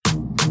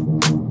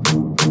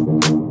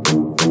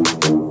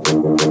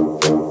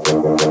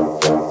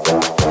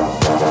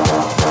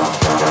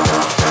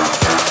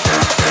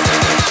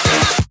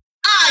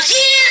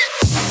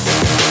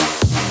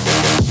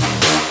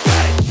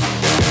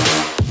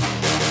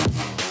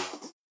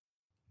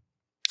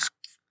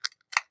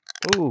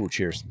Ooh,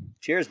 cheers.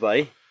 Cheers,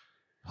 buddy.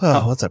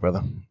 Oh, what's up,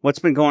 brother? What's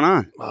been going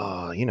on?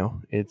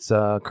 It's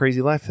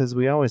crazy life as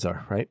we always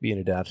are, right? Being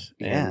a dad.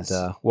 Yes.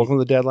 And welcome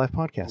to the Dad Life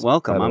Podcast.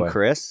 Welcome. by the I'm way.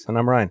 Chris. And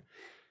I'm Ryan.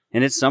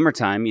 And it's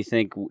summertime. You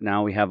think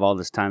now we have all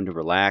this time to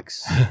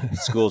relax.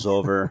 School's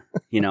over.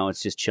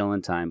 It's just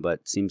chilling time,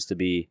 but seems to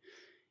be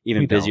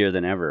even busier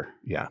than ever.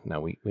 Yeah, no,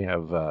 we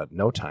have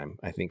no time,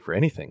 I think, for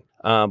anything.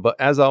 But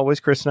as always,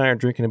 Chris and I are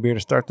drinking a beer to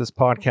start this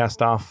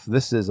podcast off.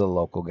 This is a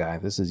local guy.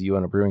 This is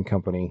Uinta Brewing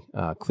Company,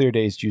 Clear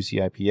Days Juicy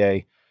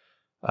IPA.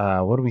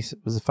 Was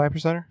it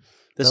 5%er?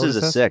 This is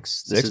a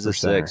 6. This is a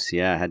 6%er. 6.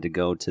 Yeah, I had to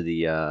go to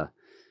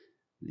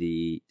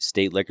the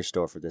state liquor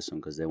store for this one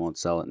because they won't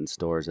sell it in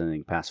stores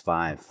anything past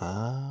 5.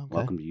 Okay.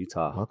 Welcome to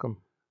Utah. Welcome.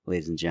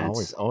 Ladies and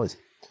gents. Always.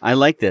 I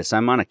like this.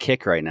 I'm on a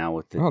kick right now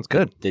with It's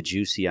good. the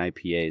juicy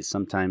IPAs.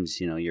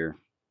 Sometimes, your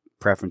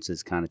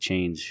preferences kind of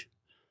change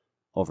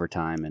over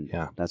time, and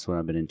that's what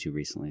I've been into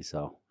recently.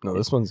 So No,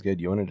 this one's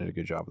good. Uinta did a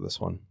good job with this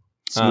one.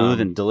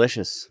 Smooth and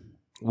delicious.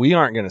 We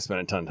aren't going to spend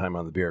a ton of time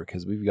on the beer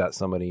because we've got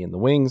somebody in the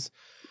wings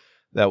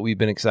that we've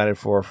been excited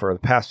for the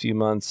past few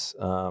months.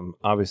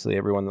 Obviously,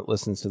 everyone that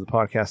listens to the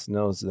podcast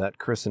knows that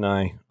Chris and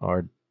I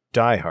are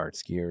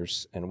diehard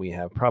skiers, and we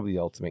have probably the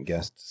ultimate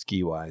guest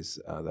ski-wise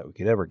that we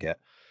could ever get.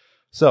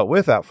 So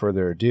without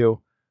further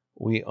ado,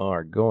 we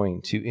are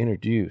going to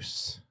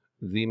introduce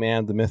the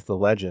man, the myth, the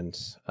legend,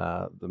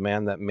 the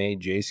man that made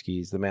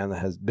J-Skis, the man that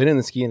has been in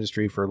the ski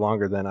industry for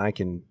longer than I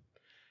can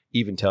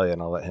even tell you,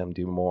 and I'll let him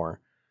do more.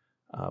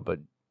 But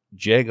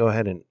Jay, go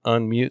ahead and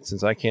unmute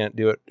since I can't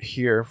do it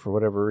here for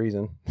whatever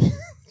reason.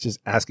 Just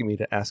asking me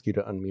to ask you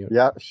to unmute.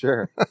 Yeah,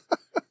 sure.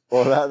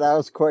 Well, that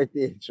was quite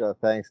the intro.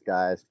 Thanks,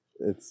 guys.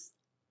 It's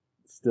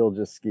still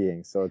just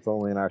skiing, so it's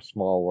only in our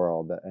small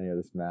world that any of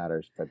this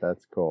matters, but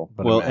that's cool.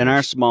 But Well, in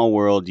our small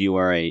world, you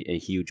are a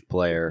huge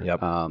player.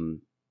 Yep.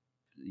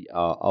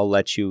 I'll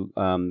let you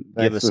give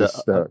Thanks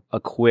us for the a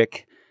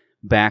quick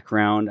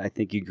background. I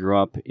think you grew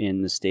up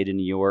in the state of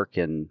New York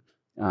and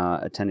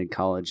attended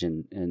college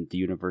in the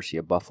University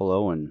of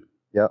Buffalo, and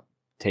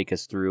take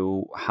us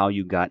through how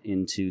you got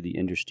into the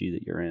industry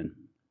that you're in.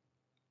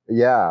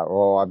 Yeah,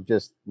 well, I've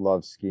just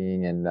loved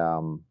skiing and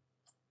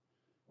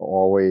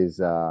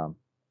always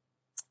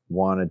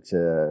wanted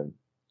to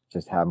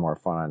just have more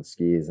fun on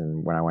skis.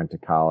 And when I went to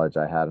college,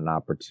 I had an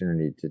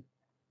opportunity to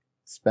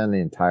spend the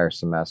entire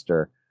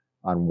semester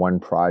on one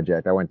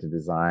project. I went to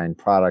design,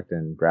 product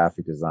and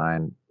graphic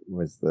design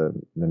was the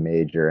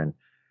major. And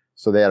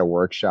so they had a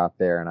workshop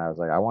there, and I was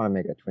like, I want to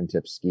make a twin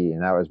tip ski.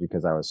 And that was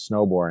because I was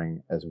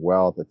snowboarding as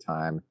well at the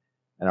time.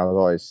 And I was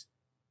always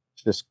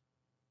just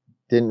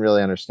didn't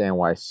really understand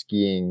why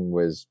skiing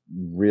was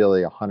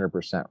really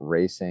 100%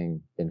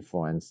 racing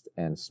influenced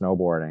and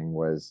snowboarding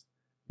was,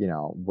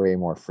 way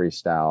more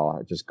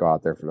freestyle. Just go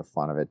out there for the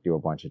fun of it, do a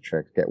bunch of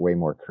tricks, get way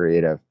more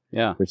creative.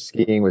 Yeah. Which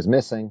skiing was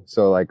missing.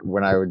 So like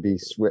when I would be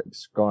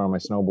going on my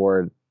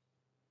snowboard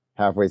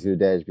halfway through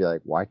the day, I'd be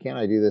like, why can't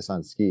I do this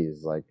on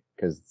skis? Like,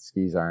 because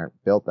skis aren't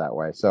built that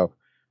way. So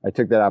I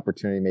took that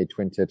opportunity, made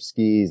twin tip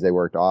skis. They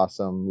worked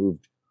awesome.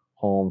 Moved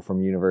home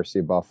from University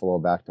of Buffalo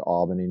back to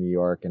Albany, New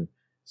York, and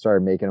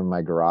started making them in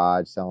my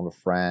garage, selling to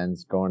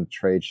friends, going to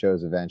trade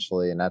shows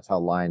eventually. And that's how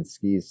Line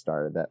Skis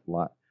started, that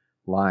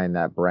line,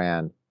 that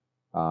brand.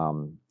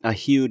 A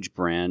huge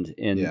brand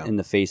in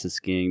the face of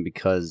skiing,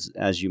 because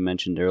as you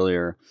mentioned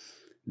earlier,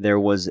 there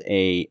was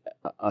a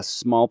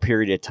small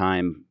period of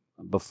time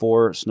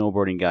before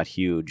snowboarding got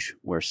huge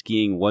where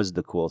skiing was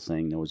the cool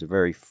thing. There was a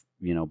very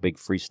big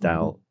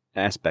freestyle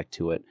aspect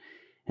to it,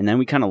 and then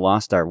we kind of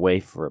lost our way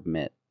for a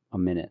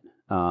minute.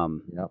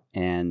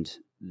 And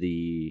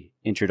the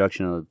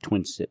introduction of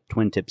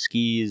twin tip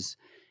skis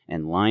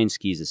and line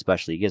skis,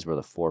 especially, you guys were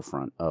the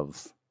forefront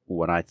of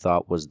what I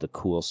thought was the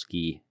cool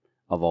ski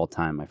of all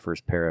time. My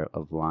first pair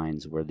of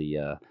lines were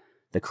the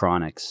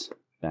Chronics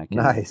back in,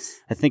 Nice.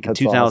 I think, in That's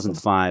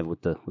 2005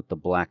 with the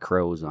black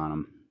crows on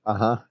them.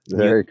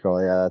 Very cool.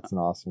 Yeah, that's an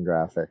awesome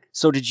graphic.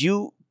 So did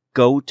you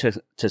go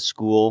to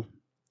school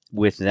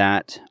with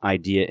that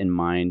idea in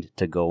mind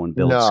to go and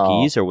build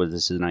skis, or was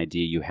this an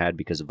idea you had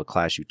because of a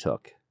class you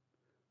took?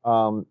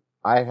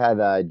 I had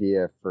the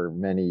idea for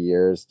many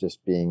years,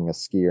 just being a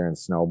skier and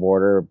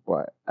snowboarder,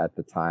 but at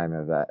the time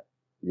of that,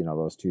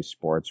 those two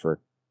sports were,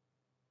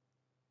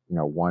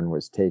 one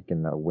was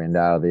taking the wind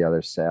out of the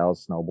other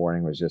sails.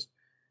 Snowboarding was just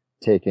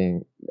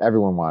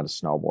everyone wanted to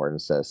snowboard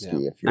instead of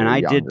ski. If you're and I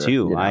younger, did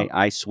too.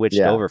 I switched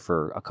over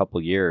for a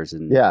couple years,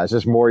 and it's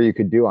just more you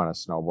could do on a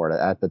snowboard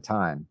at the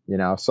time,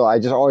 So I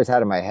just always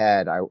had in my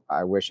head,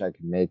 I wish I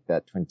could make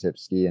that twin tip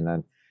ski, and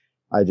then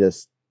I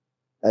just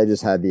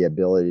had the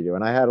ability to.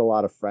 And I had a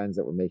lot of friends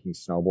that were making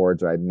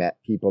snowboards, or I met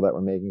people that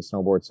were making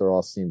snowboards, so it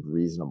all seemed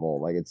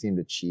reasonable, like it seemed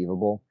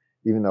achievable,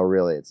 even though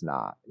really it's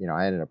not.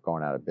 I ended up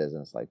going out of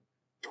business like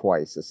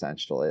twice,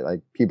 essentially. Like,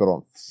 people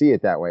don't see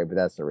it that way, but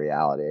that's the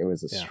reality. It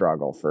was a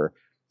struggle for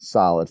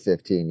solid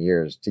 15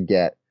 years to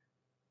get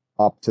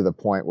up to the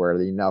point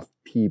where enough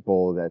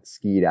people that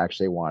skied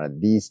actually wanted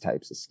these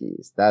types of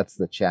skis. That's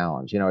the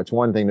challenge. It's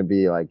one thing to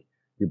be like,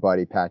 your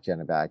buddy pat you on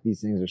the back,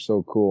 these things are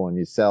so cool, and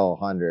you sell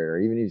 100, or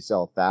even if you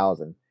sell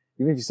 1,000,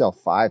 even if you sell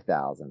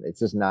 5,000,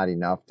 it's just not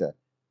enough to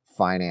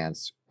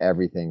finance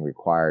everything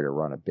required to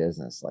run a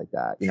business like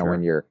that. You know,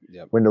 when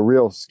when the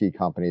real ski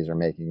companies are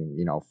making,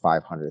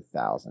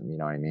 500,000, you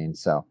know what I mean?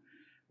 So,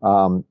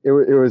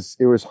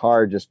 it was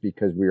hard just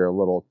because we were a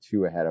little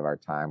too ahead of our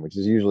time, which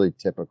is usually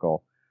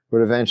typical.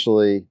 But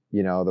eventually,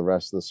 the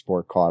rest of the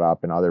sport caught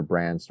up and other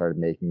brands started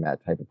making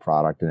that type of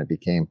product, and it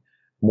became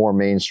more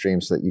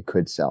mainstream so that you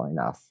could sell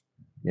enough,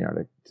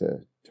 to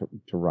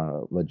run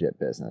a legit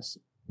business,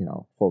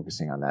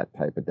 focusing on that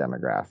type of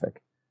demographic.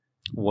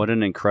 What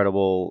an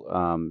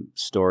incredible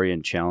story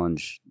and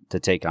challenge to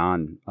take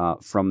on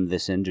from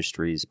this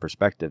industry's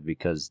perspective,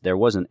 because there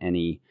wasn't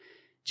any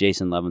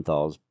Jason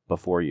Leventhal's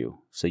before you.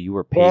 So you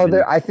were paving.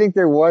 Well, I think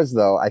there was,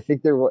 though. I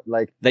think there was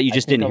that you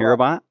just didn't hear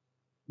about?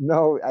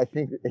 No, I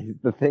think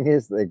the thing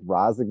is, like,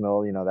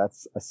 Rossignol,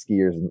 that's a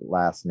skier's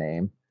last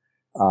name.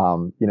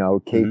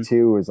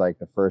 K2 was like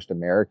the first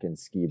American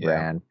ski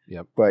brand.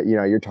 Yep. But,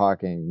 you're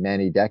talking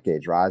many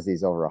decades.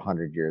 Rossi's over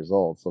 100 years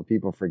old. So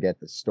people forget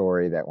the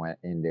story that went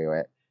into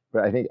it.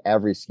 But I think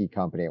every ski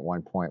company at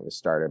one point was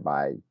started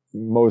by,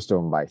 most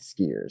of them by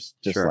skiers,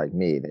 just like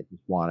me, that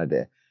just wanted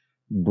to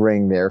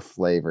bring their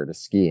flavor to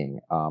skiing.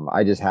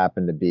 I just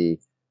happened to be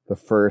the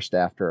first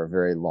after a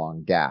very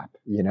long gap,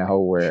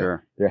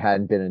 where there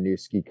hadn't been a new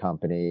ski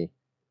company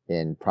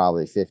in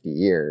probably 50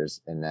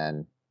 years. And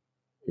then,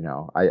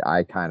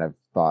 I kind of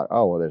thought,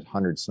 oh, well, there's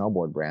 100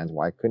 snowboard brands.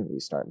 Why couldn't we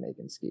start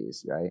making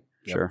skis? Right.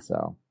 Sure.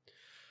 So,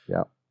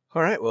 yeah.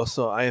 All right. Well,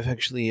 so I have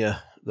actually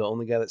the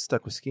only guy that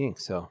stuck with skiing.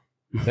 So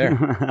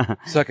there,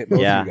 suck it. Both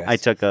of you guys. I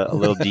took a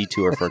little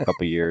detour for a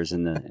couple of years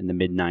in the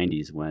mid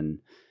 90s when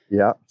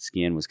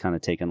skiing was kind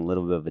of taking a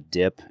little bit of a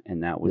dip,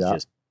 and that was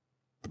just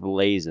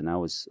blazing. I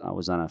was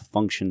on a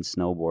Function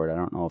snowboard. I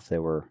don't know if they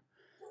were.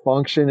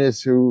 Function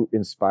is who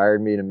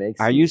inspired me to make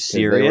skis. Are you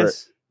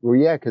serious? Well,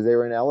 yeah, because they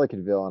were in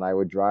Ellicottville, and I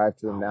would drive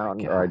to the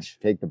mountain, or I'd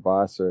take the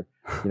bus, or,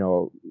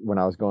 when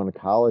I was going to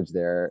college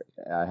there,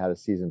 I had a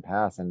season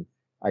pass, and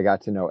I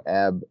got to know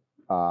Ebb,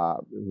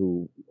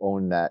 who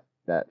owned that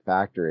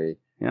factory.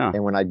 Yeah.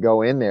 And when I'd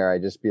go in there,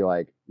 I'd just be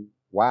like,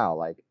 wow,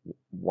 like,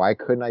 why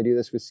couldn't I do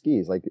this with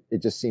skis? Like,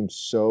 it just seems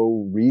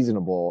so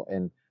reasonable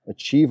and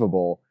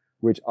achievable,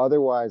 which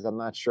otherwise I'm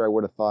not sure I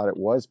would have thought it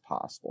was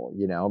possible,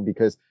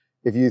 because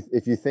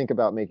if you think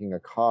about making a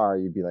car,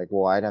 you'd be like,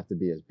 well, I'd have to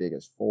be as big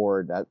as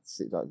Ford. That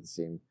doesn't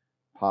seem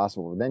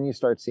possible. But then you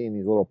start seeing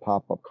these little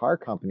pop-up car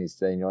companies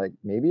today, and you're like,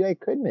 maybe I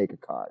could make a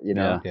car,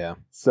 Yeah.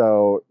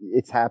 So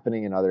it's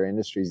happening in other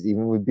industries,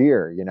 even with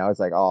beer. It's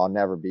like, oh, I'll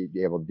never be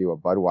able to do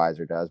what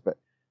Budweiser does. But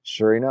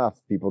sure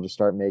enough, people just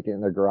start making it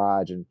in their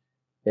garage, and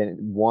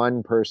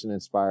one person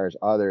inspires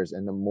others.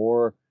 And the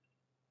more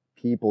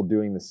people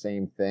doing the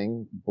same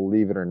thing,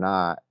 believe it or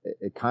not,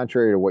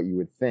 contrary to what you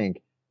would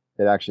think,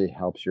 it actually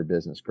helps your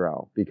business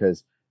grow.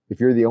 Because if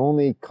you're the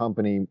only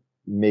company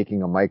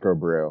making a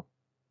microbrew,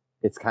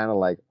 it's kind of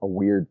like a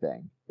weird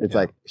thing. It's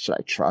like, should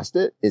I trust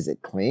it? Is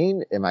it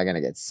clean? Am I going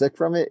to get sick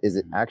from it? Is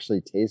it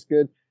actually taste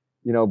good?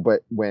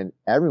 But when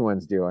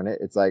everyone's doing it,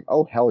 it's like,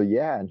 oh, hell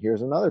yeah. And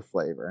here's another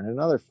flavor and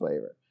another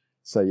flavor.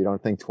 So you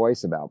don't think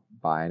twice about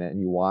buying it, and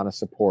you want to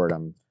support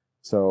them.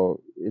 So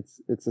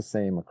it's the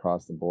same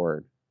across the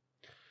board.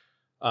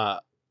 I'm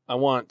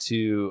going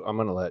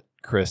to let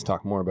Chris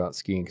talk more about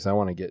skiing, because I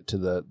want to get to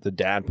the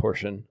dad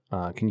portion.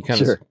 Can you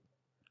kind of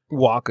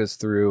walk us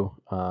through,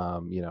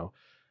 how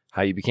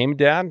you became a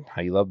dad,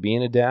 how you love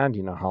being a dad,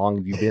 how long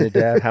have you been a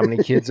dad, how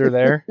many kids are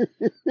there?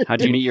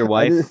 How'd you meet your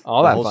wife?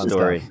 All that fun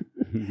story.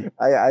 Stuff.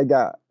 I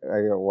got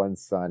one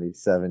son,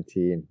 he's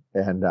 17.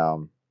 And, I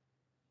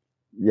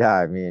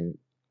mean,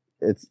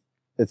 it's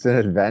an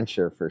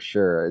adventure for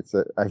sure.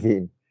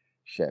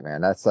 Shit,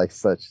 man, that's like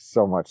so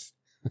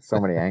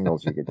many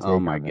angles you could take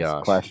on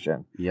this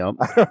question. Yep.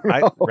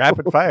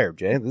 Rapid fire,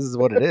 Jay. This is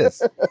what it is.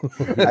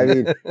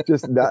 The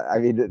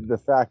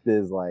fact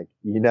is, like,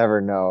 you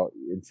never know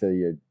until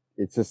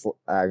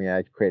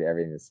I create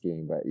everything in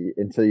skiing, but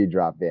until you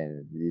drop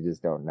in, you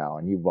just don't know,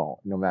 and you won't,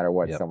 no matter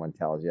what someone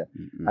tells you.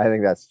 Mm-hmm. I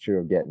think that's true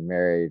of getting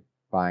married,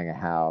 buying a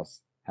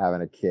house,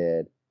 having a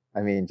kid.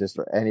 I mean, just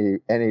for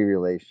any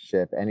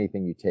relationship,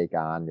 anything you take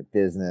on, the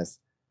business,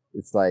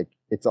 it's like,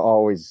 it's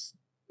always,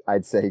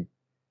 I'd say,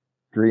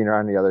 greener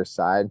on the other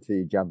side until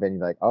you jump in.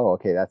 You're like, oh,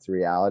 okay, that's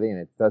reality. And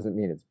it doesn't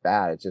mean it's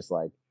bad. It's just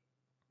like,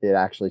 it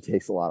actually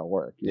takes a lot of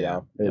work. You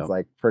know? It's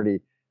like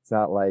it's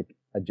not like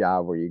a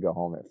job where you go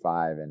home at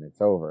 5 and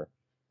it's over,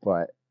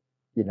 but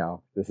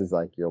this is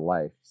like your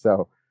life.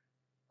 So,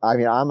 I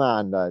mean,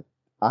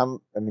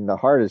 the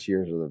hardest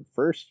years are the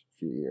first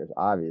few years,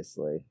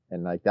 obviously.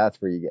 And like,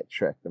 that's where you get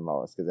tricked the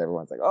most, because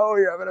everyone's like, oh,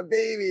 you're having a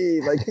baby,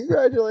 like,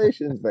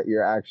 congratulations. But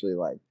you're actually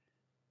like,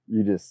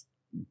 you just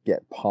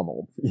get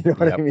pummeled, you know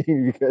what I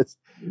mean? Because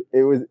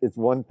it's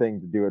one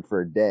thing to do it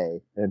for a day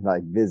and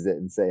like visit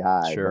and say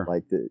hi, but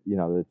like the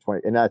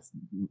 20, and that's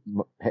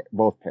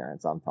both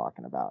parents I'm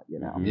talking about,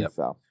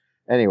 So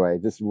anyway,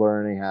 just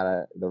learning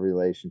the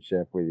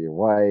relationship with your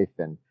wife,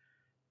 and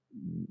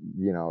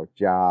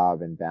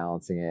job, and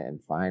balancing it,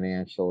 and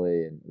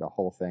financially, and the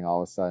whole thing,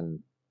 all of a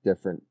sudden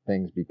different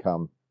things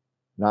become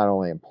not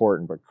only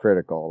important but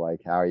critical.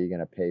 Like, how are you going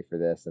to pay for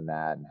this and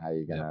that, and how are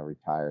you going to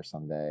retire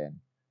someday and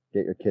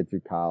get your kid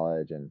through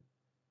college? And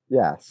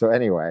yeah, so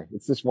anyway,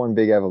 it's just one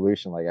big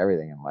evolution, like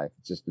everything in life.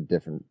 It's just a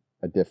different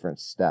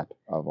step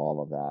of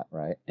all of that,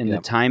 right? And the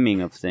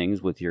timing of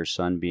things, with your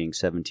son being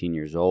 17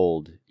 years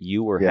old,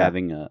 you were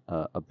having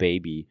a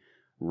baby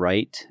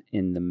right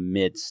in the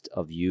midst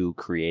of you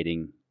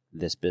creating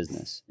this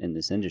business in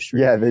this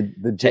industry. Yeah,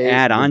 to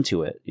add on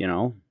to it, you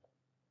know.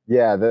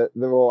 Yeah,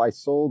 well, I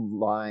sold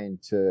Line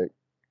to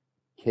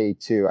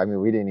K2. I mean,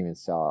 we didn't even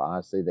sell it.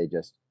 Honestly, they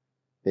just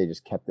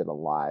kept it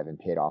alive and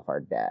paid off our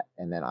debt.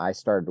 And then I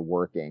started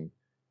working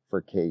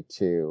for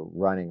K2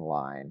 running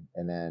Line,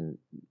 and then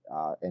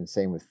and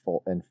same with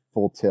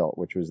Full Tilt,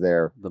 which was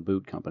the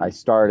boot company. I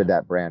started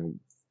that brand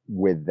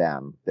with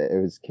them.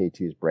 It was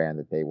K2's brand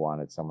that they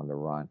wanted someone to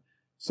run.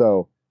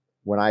 So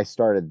when I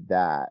started,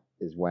 that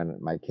is when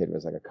my kid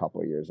was like a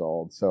couple years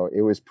old. So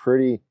it was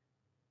pretty,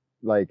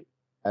 like,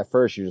 at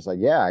first you're just like,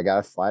 yeah, I got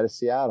to fly to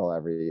Seattle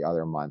every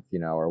other month, you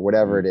know, or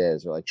whatever it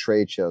is, or like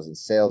trade shows and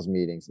sales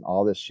meetings and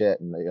all this shit.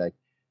 And like,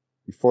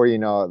 before you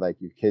know it, like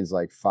your kid's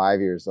like 5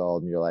 years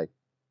old and you're like,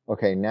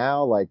 okay,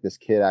 now like this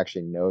kid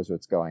actually knows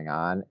what's going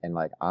on, and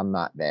like I'm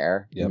not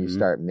there. Yep. And you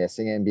start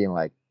missing it and being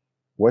like,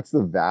 what's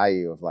the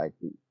value of like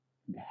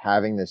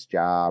having this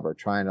job or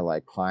trying to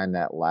like climb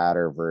that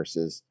ladder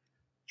versus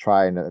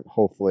trying to,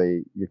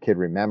 hopefully your kid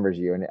remembers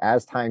you. And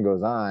as time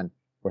goes on,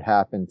 what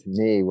happened to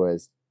me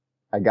was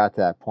I got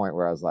to that point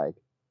where I was like,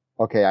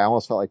 okay, I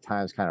almost felt like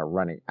time's kind of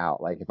running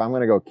out. Like, if I'm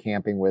going to go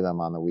camping with them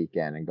on the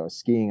weekend and go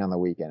skiing on the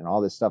weekend and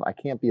all this stuff, I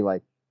can't be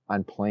like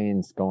on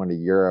planes going to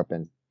Europe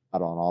and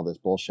all this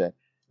bullshit.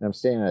 And I'm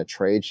staying at a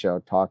trade show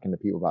talking to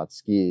people about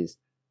skis.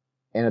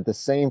 And at the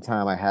same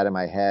time, I had in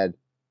my head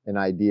an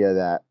idea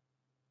that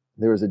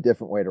there was a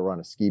different way to run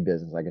a ski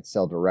business. I could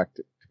sell direct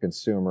to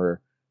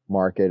consumer,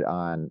 market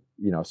on,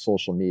 you know,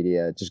 social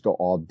media, just go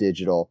all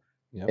digital.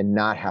 Yep. And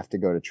not have to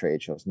go to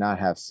trade shows, not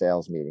have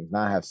sales meetings,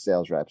 not have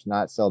sales reps,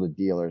 not sell to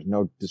dealers,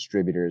 no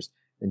distributors,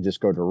 and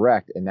just go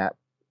direct. And that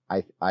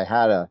I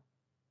had a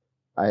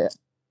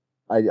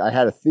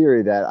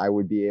theory that I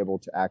would be able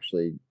to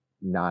actually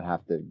not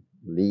have to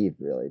leave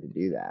really to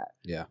do that.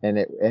 Yeah.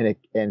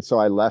 And so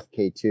I left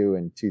K2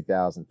 in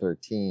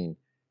 2013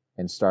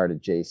 and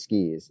started J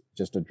Skis,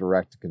 just a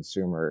direct to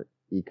consumer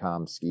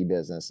e-com ski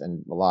business.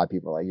 And a lot of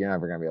people are like, you're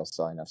never going to be able to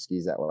sell enough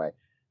skis that way.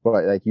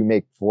 But like, you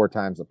make 4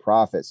 times the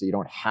profit, so you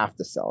don't have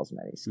to sell as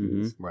many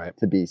skis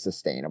to be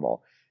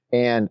sustainable.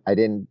 And I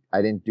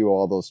didn't do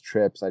all those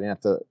trips. I didn't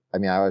have to. I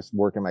mean, I was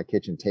working my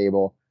kitchen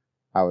table.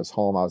 I was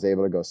home. I was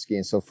able to go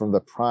skiing. So from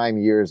the prime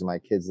years of my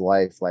kid's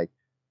life, like,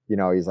 you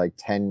know, he's like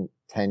 10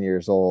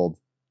 years old,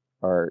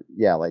 or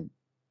like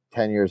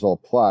 10 years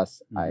old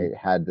plus, I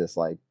had this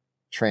like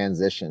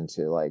transition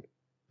to like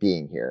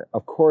being here.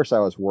 Of course, I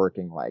was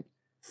working like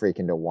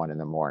freaking to 1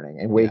 a.m.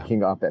 and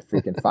waking up at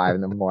freaking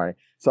 5 a.m.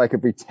 so I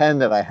could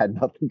pretend that I had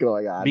nothing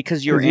going on.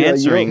 Because you're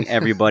answering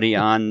everybody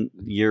on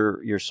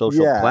your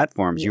social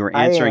platforms. You were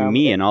answering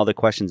me and all the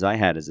questions I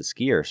had as a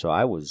skier. So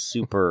I was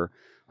super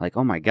like,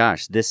 oh my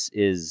gosh, this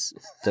is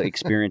the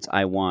experience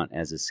I want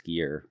as a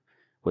skier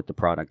with the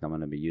product I'm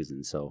going to be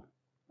using. So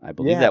I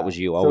believe that was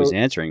you always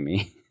answering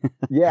me.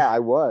 Yeah, I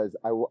was.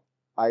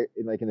 I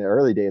like in the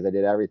early days, I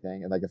did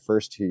everything. And like the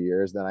first 2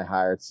 years, then I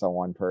hired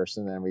one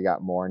person, then we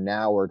got more.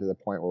 Now we're to the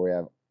point where we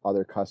have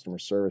other customer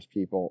service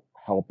people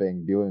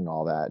helping, doing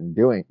all that and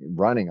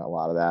running a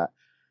lot of that.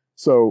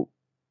 So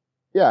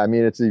yeah, I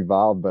mean, it's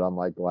evolved, but I'm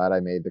like glad I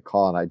made the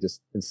call. And I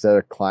just, instead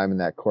of climbing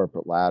that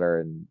corporate ladder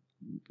and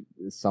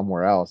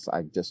somewhere else,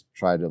 I just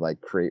tried to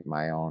like create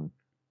my own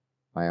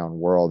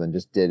world and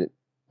just did it.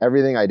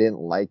 Everything I didn't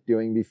like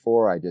doing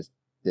before, I just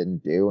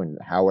didn't do. And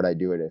how would I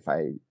do it if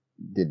I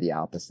did the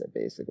opposite,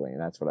 basically? And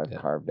that's what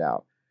I've carved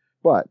out.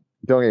 But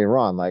don't get me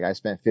wrong, like I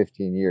spent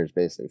 15 years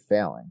basically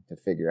failing to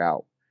figure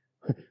out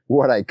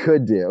what I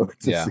could do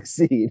to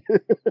succeed.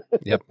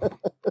 Yep.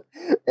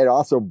 And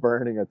also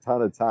burning a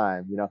ton of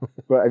time, you know.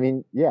 But I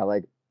mean, yeah,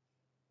 like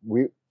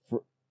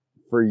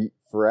for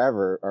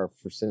forever, or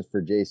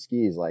for J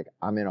Skis, like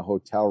I'm in a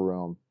hotel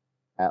room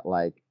at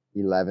like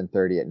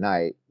 11:30 at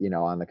night, you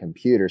know, on the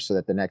computer, so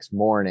that the next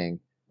morning,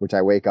 which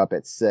I wake up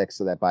at 6,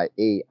 so that by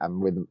 8 I'm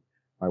with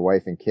my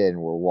wife and kid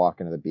and we're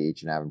walking to the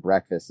beach and having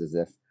breakfast as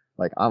if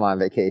like I'm on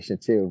vacation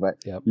too.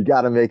 But you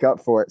got to make up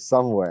for it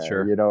somewhere.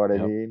 Sure. You know what I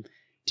mean?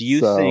 Do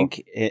you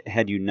think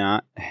had you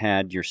not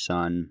had your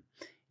son,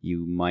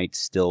 you might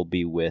still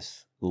be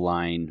with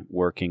Line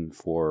working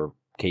for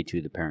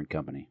K2, the parent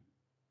company?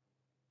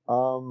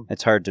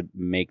 It's hard to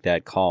make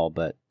that call,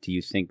 but do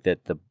you think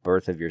that the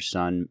birth of your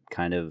son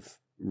kind of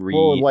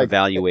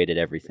reevaluated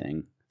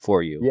everything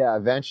for you? Yeah,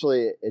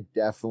 eventually it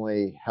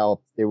definitely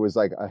helped. It was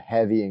like a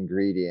heavy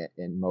ingredient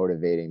in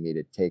motivating me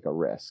to take a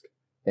risk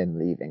in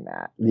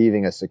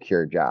leaving a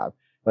secure job.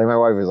 Like my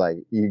wife was like,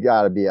 you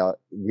got to be out.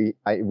 We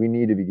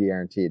need to be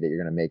guaranteed that you're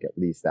going to make at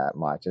least that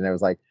much. And it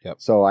was like,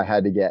 so I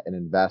had to get an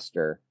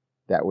investor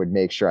that would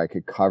make sure I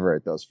could cover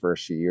it those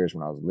first few years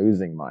when I was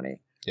losing money.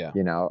 Yeah.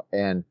 You know,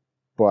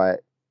 but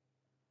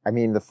I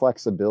mean, the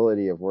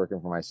flexibility of working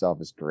for myself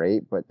is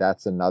great, but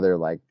that's another,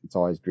 like, it's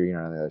always green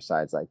on the other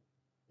side. It's like,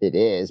 it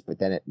is, but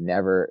then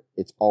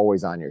it's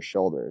always on your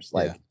shoulders.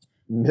 Like,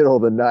 middle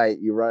of the night,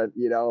 you run,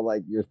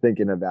 like, you're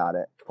thinking about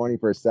it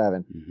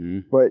 24/7. Mm-hmm.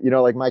 But,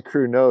 like, my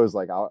crew knows,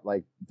 like,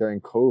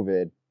 during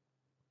COVID,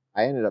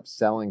 I ended up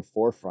selling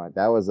Forefront.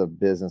 That was a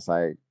business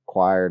I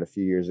acquired a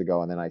few years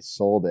ago, and then I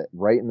sold it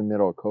right in the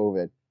middle of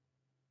COVID.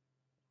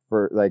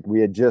 For, like,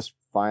 we had just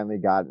finally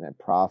gotten it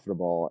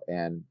profitable,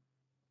 and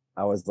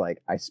I was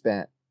like, I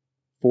spent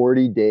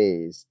 40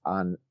 days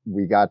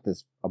we got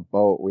a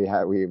boat. We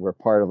were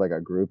part of like a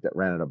group that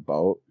rented a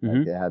boat.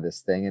 Like, they had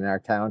this thing in our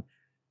town.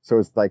 So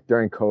it's like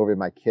during COVID,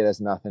 my kid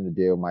has nothing to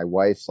do. My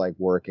wife's like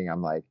working.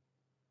 I'm like,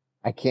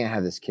 I can't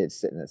have this kid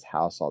sit in this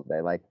house all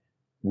day. Like,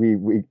 we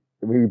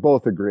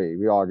both agree.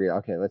 We all agree.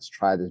 Okay, let's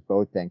try this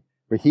boat thing.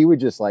 But he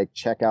would just like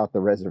check out the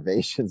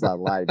reservations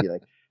online and be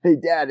like, hey,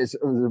 Dad,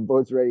 the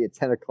boat's ready at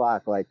 10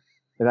 o'clock. Like,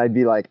 and I'd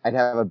be like, I'd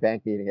have a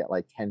bank meeting at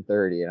like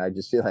 10:30, and I'd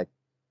just be like,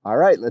 all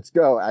right, let's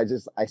go.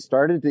 I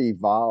started to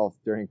evolve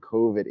during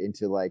COVID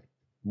into like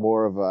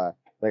more of a,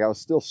 like, I was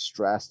still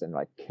stressed and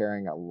like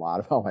caring a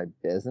lot about my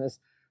business,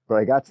 but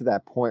I got to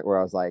that point where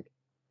I was like,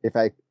 if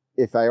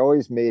I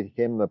always made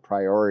him the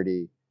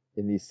priority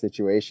in these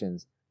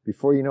situations,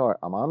 before you know it,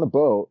 I'm on the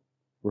boat,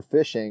 we're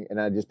fishing, and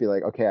I'd just be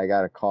like, okay, I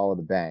got a call with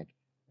the bank.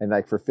 And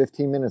like for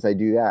 15 minutes, I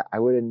do that. I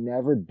would have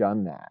never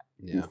done that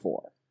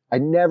before. I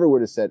never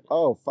would have said,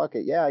 oh, fuck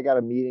it. Yeah, I got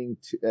a meeting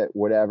at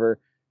whatever.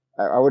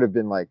 I would have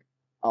been like,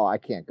 oh, I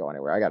can't go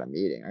anywhere. I got a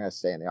meeting. I got to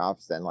stay in the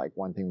office. Then like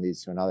one thing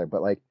leads to another.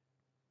 But like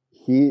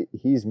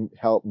he's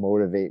helped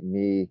motivate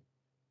me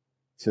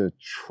to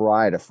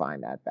try to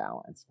find that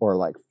balance, or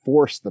like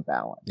force the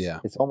balance. Yeah.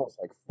 It's almost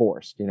like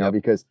forced,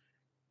 because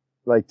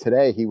like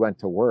today he went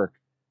to work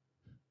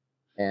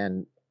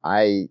and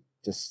I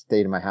just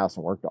stayed in my house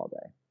and worked all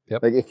day.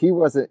 Yep. Like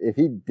if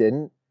he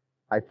didn't,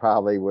 I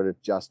probably would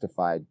have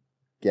justified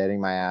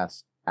getting my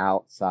ass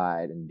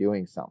outside and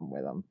doing something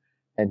with him.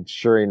 And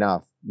sure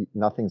enough,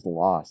 nothing's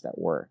lost at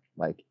work.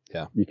 Like,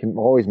 you can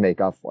always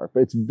make up for it,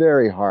 but it's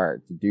very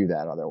hard to do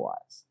that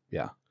otherwise.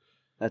 Yeah.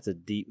 That's a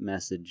deep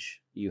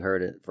message. You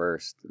heard it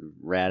first.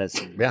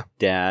 Radis,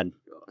 dad,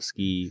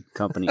 ski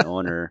company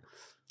owner,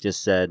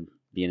 just said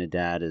being a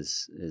dad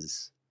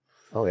is.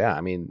 Oh yeah,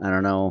 I mean, I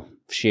don't know,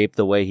 shaped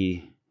the way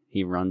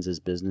he runs his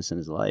business and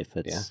his life.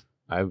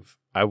 I've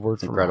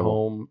worked from incredible.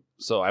 home,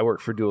 so I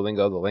work for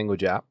Duolingo, the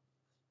language app,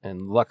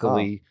 and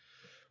luckily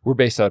we're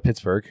based out of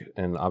Pittsburgh,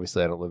 and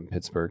obviously I don't live in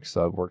Pittsburgh,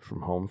 so I've worked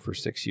from home for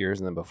 6 years,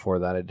 and then before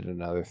that I did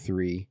another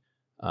 3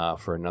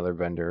 for another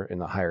vendor in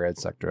the higher ed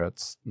sector.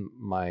 That's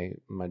my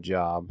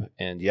job,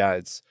 and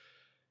it's,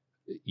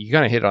 you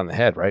kind of hit it on the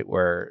head, right?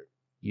 Where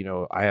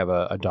I have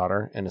a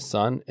daughter and a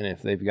son, and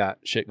if they've got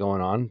shit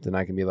going on, then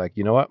I can be like,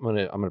 you know what, I'm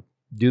gonna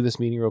do this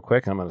meeting real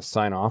quick, and I'm gonna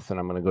sign off, and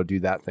I'm gonna go do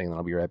that thing, and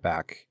I'll be right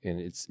back. And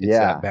it's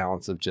that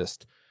balance of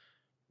just,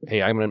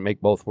 hey, I'm gonna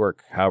make both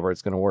work, however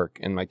it's gonna work.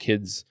 And my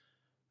kids,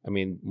 I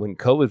mean, when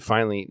COVID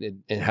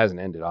finally, it hasn't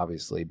ended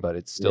obviously, but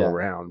it's still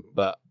around.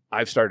 But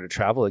I've started to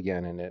travel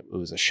again, and it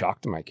was a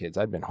shock to my kids.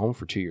 I'd been home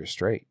for 2 years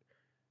straight.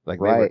 Like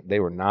they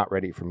were not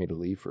ready for me to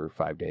leave for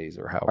 5 days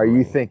or however. Are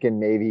you thinking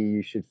maybe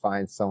you should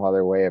find some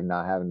other way of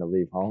not having to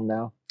leave home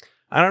now?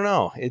 I don't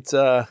know. It's you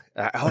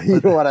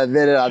don't want to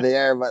admit it on the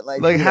air, but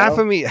like half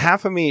of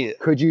me.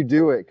 Could you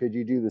do it? Could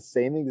you do the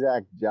same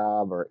exact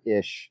job or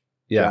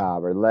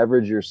job, or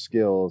leverage your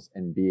skills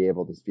and be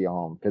able to be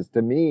home? Because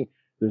to me,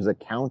 there's a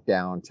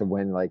countdown to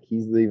when like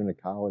he's leaving to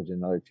college in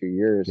another 2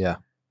 years. Yeah.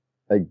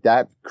 Like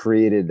that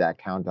created that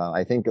countdown.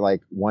 I think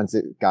like once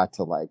it got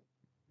to like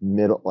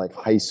middle, like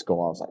high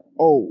school, I was like,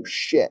 oh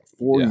shit,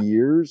 4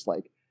 years.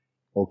 Like,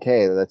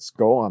 okay, let's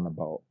go on the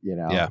boat,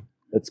 Yeah.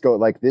 Let's go.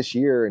 Like this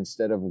year,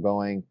 instead of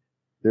going,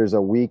 there's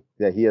a week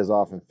that he has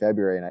off in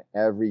February, and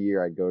every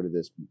year I go to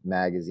this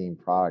magazine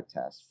product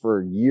test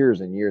for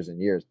years and years and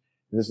years.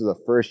 And this is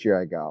the first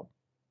year I go,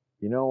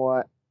 you know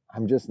what?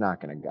 I'm just not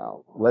going to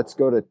go. Let's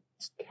go to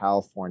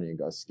California and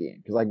go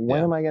skiing. Because like,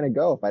 when am I going to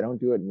go if I don't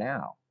do it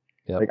now?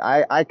 Yep.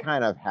 Like I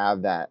kind of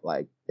have that,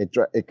 like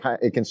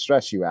it can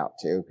stress you out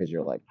too, because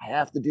you're like, I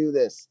have to do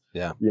this.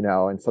 Yeah.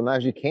 And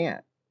sometimes you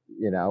can't,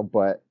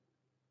 but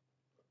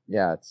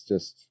yeah,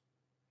 it's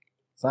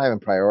not even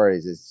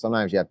priorities. It's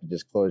sometimes you have to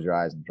just close your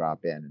eyes and drop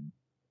in,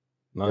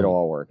 and it'll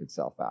all work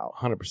itself out.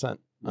 100%.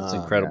 It's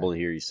incredible to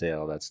hear you say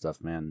all that stuff,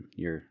 man.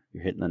 You're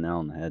hitting the nail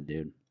on the head,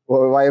 dude.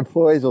 Well, my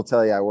employees will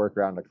tell you I work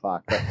around the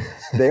clock, but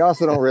they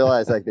also don't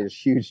realize like there's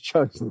huge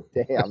chunks of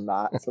the day I'm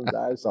not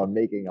sometimes, so I'm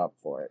making up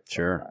for it.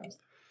 Sure. Sometimes.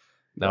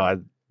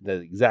 No,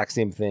 the exact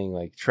same thing.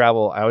 Like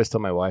travel, I always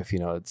tell my wife,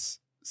 it's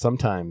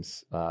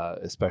sometimes,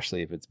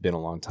 especially if it's been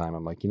a long time,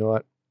 I'm like, you know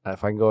what?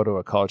 If I can go to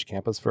a college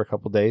campus for a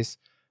couple of days,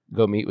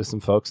 go meet with some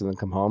folks, and then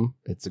come home,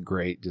 it's a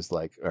great, just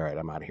like, all right,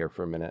 I'm out of here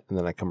for a minute, and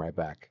then I come right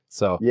back.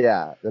 So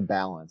yeah, the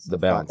balance.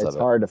 It's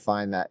hard to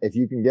find that. If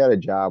you can get a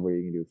job where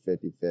you can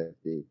do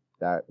 50-50,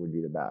 that would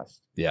be the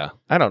best. Yeah.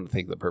 I don't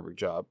think the perfect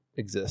job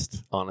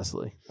exists,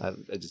 honestly. I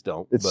just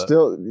don't. It's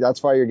still,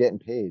 that's why you're getting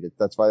paid.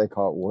 That's why they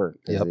call it work.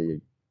 Yep.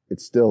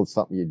 it's still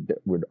something you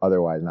would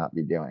otherwise not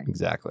be doing.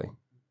 Exactly.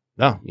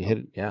 No, you hit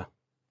it. Yeah.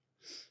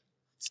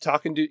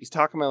 He's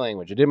talking my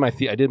language. I did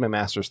my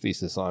master's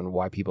thesis on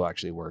why people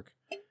actually work.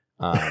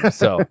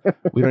 So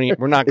we're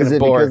not going to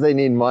bore. Is it because they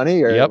need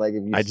money, or yep. like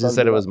if you I just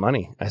said it was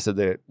money. I said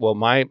that. Well,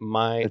 my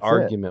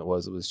argument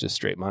was it was just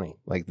straight money.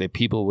 Like the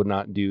people would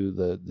not do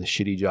the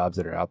shitty jobs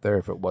that are out there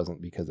if it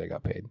wasn't because they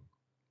got paid.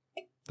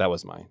 That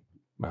was my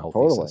whole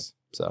thesis.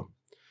 So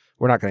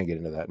we're not going to get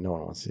into that. No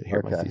one wants to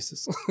hear my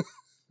thesis.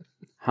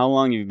 How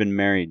long have you been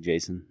married,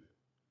 Jason?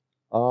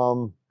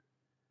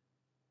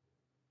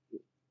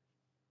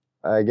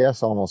 I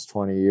guess almost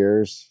 20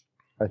 years.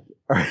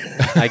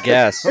 I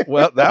guess.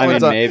 Well,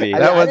 maybe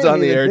that one's on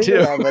the air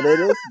too. But it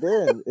has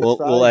been.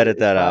 We'll edit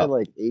that out.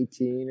 Like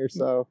 18 or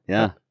so.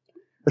 Yeah.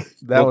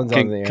 That one's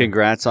on the air.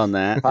 Congrats on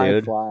that,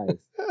 dude. Flies.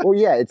 Well,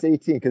 yeah, it's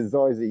 18 because it's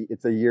always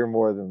it's a year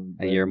more than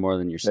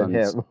your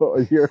son's. Him.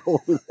 A year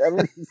older.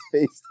 Everything's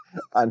based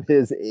on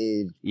his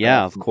age.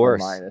 Yeah, of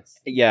course.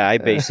 Yeah, I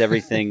base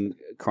everything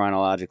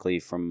chronologically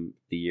from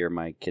the year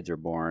my kids were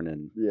born,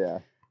 and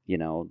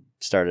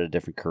started a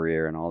different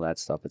career and all that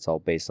stuff. It's all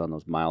based on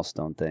those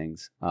milestone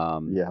things.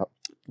 Yeah.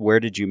 Where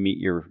did you meet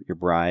your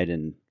bride?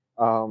 And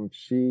I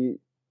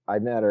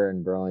met her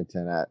in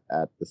Burlington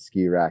at the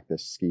ski rack, the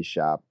ski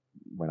shop,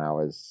 when I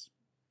was,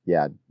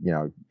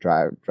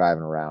 driving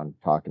around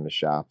talking to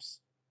shops.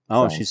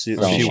 Oh, she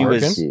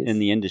was in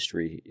the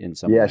industry in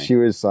some way. Yeah, she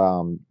was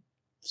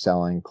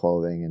selling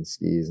clothing and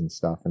skis and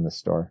stuff in the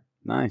store.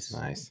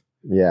 Nice.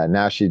 Yeah,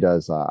 now she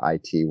does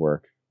IT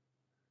work.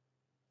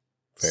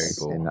 Very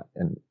cool.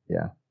 And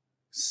yeah.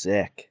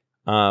 Sick.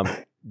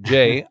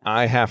 Jay,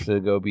 I have to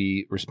go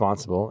be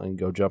responsible and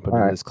go jump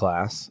into this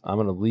class. I'm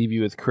going to leave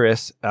you with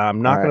Chris.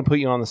 I'm not going to put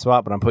you on the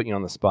spot, but I'm putting you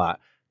on the spot.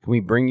 Can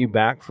we bring you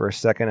back for a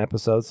second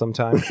episode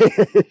sometime?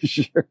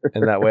 Sure.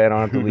 And that way I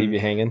don't have to leave you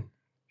hanging?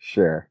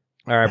 Sure.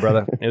 All right,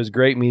 brother. It was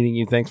great meeting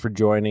you. Thanks for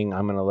joining.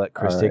 I'm going to let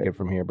Chris take it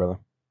from here, brother.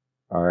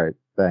 All right.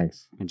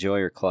 Thanks. Enjoy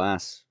your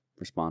class,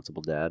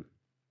 responsible dad.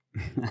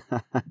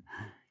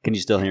 Can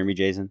you still hear me,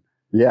 Jason?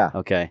 Yeah.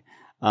 Okay.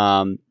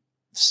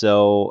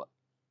 So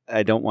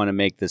I don't want to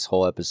make this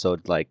whole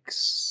episode like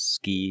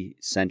ski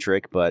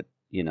centric, but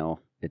it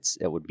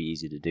would be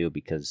easy to do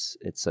because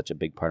it's such a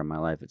big part of my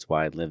life. It's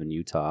why I live in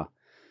Utah.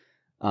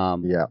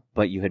 Yeah.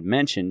 But you had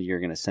mentioned you're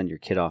going to send your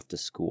kid off to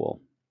school.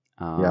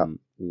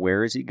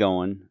 Where is he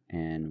going,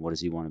 and what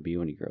does he want to be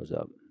when he grows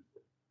up?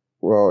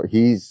 Well,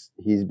 he's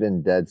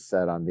been dead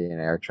set on being an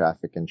air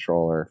traffic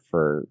controller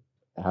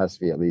it has to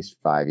be at least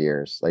 5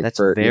 years. Like that's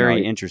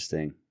very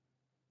interesting.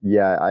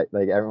 Yeah,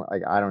 everyone's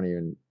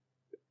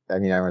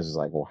just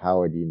like, well, how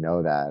would you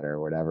know that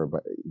or whatever?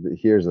 But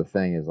here's the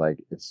thing: is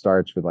like it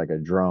starts with like a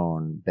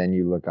drone, then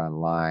you look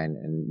online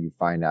and you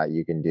find out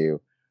you can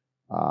do,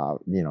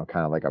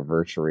 kind of like a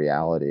virtual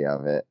reality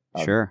of it.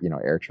 Sure.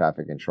 Air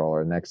traffic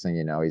controller. Next thing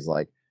you know, he's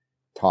like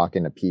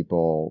talking to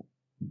people,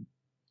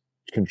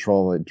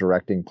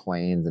 directing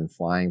planes and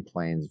flying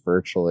planes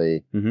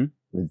virtually. Mm-hmm.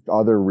 With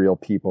other real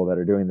people that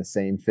are doing the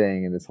same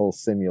thing in this whole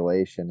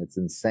simulation. It's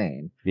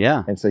insane.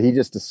 Yeah. And so he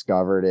just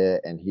discovered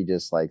it and he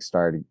just like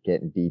started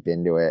getting deep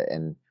into it.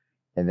 And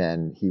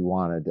then he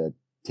wanted to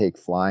take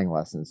flying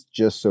lessons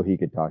just so he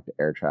could talk to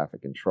air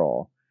traffic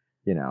control,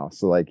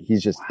 so like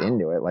he's just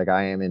into it. Like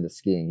I am into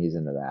skiing. He's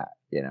into that,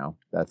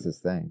 that's his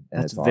thing.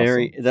 And that's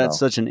awesome.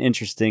 Such an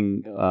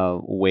interesting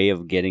way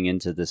of getting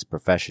into this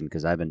profession.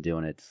 Cause I've been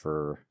doing it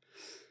for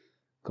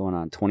going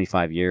on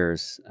 25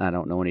 years. I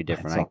don't know any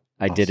different.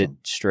 I did it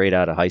straight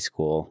out of high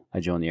school. I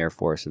joined the Air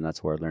Force, and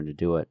that's where I learned to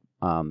do it.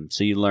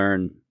 So you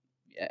learn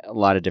a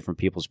lot of different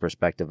people's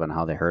perspective on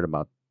how they heard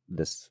about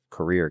this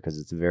career because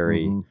it's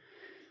very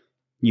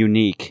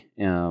unique.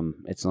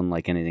 It's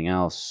unlike anything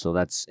else. So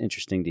that's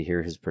interesting to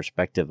hear his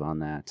perspective on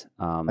that.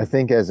 I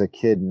think as a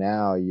kid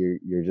now,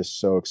 you're just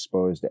so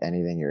exposed to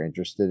anything you're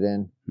interested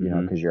in,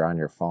 because you're on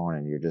your phone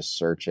and you're just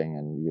searching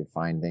and you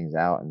find things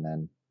out, and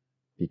then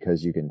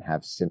because you can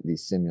have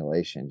these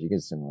simulations, you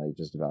can simulate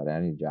just about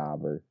any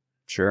job or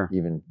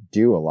even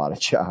do a lot of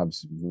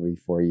jobs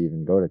before you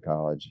even go to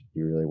college if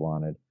you really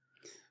wanted.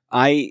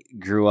 I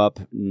grew up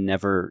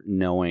never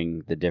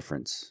knowing the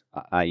difference.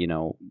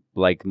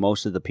 Like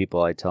most of the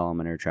people I tell I'm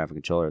an air traffic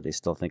controller, they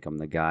still think I'm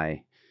the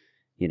guy,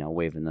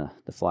 waving the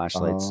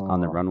flashlights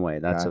on the runway.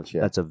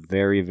 That's a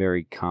very,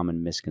 very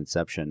common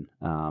misconception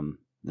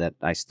that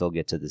I still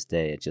get to this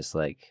day. It's just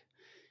like,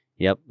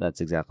 yep, that's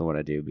exactly what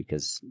I do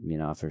because,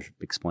 after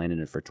explaining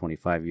it for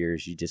 25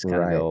 years, you just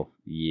kind of go,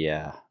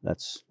 yeah,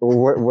 that's...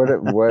 What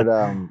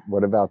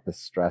about the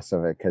stress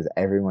of it? Because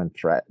everyone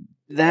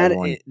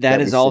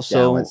that is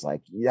also... It's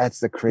like, that's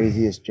the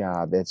craziest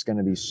job. It's going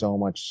to be so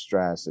much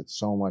stress. It's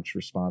so much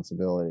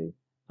responsibility.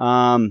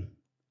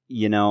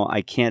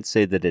 I can't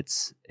say that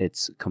it's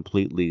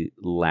completely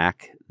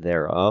lack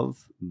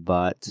thereof,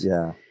 but...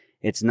 Yeah.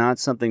 It's not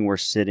something we're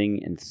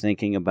sitting and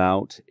thinking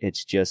about.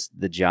 It's just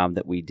the job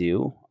that we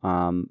do.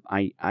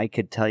 I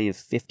could tell you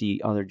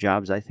 50 other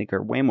jobs I think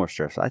are way more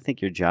stressful. I think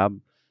your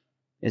job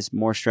is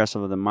more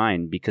stressful than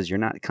mine because you're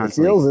not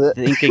constantly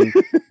thinking.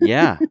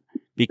 Yeah,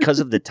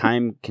 because of the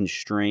time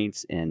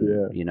constraints and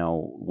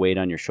weight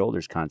on your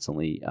shoulders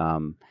constantly,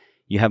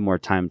 you have more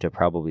time to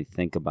probably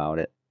think about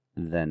it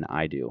than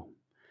I do.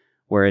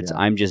 Where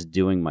I'm just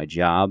doing my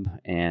job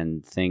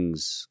and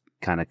things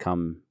kind of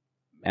come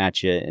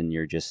at you and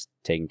you're just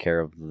taking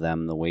care of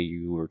them the way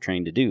you were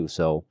trained to do.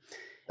 So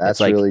that's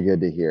like really good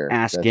to hear.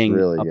 Asking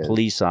a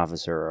police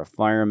officer or a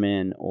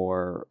fireman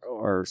or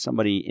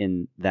somebody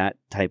in that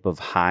type of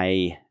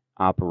high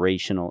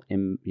operational,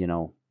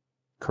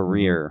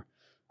 career,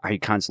 are you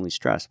constantly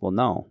stressed? Well,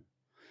 no.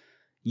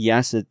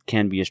 Yes, it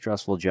can be a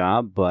stressful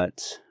job,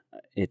 but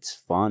it's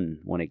fun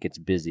when it gets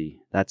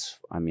busy. I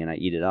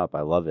eat it up.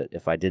 I love it.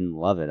 If I didn't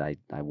love it,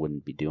 I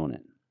wouldn't be doing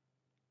it.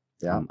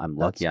 Yeah, I'm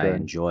lucky. I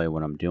enjoy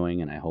what I'm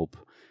doing, and I hope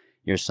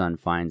your son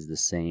finds the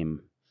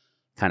same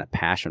kind of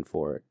passion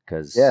for it.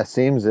 Because it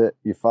seems that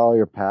you follow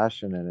your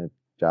passion, and a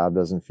job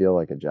doesn't feel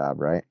like a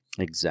job, right?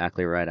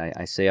 Exactly right.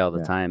 I say all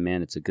the time,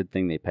 man, it's a good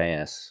thing they pay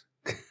us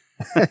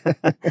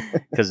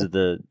because of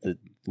the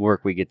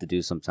work we get to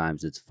do.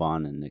 Sometimes it's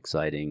fun and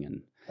exciting,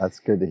 and that's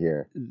good to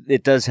hear.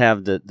 It does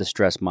have the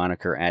stress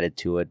moniker added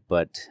to it,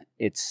 but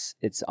it's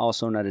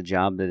also not a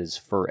job that is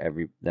for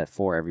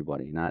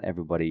everybody. Not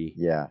everybody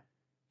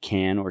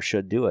can or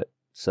should do it.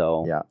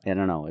 So I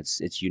don't know.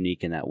 It's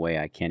unique in that way.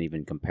 I can't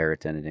even compare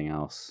it to anything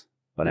else.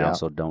 But I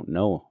also don't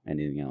know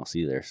anything else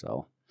either.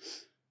 So,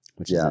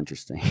 which is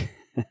interesting.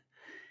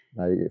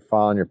 Now you're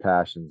following your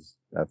passions.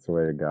 That's the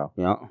way to go.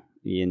 Yeah.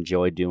 You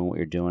enjoy doing what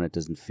you're doing. It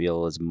doesn't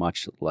feel as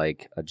much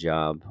like a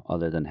job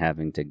other than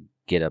having to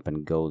get up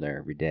and go there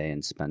every day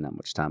and spend that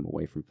much time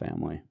away from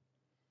family.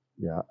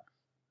 Yeah.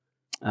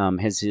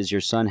 Has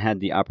your son had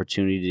the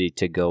opportunity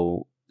to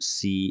go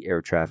see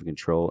air traffic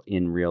control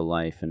in real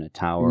life in a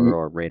tower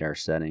or radar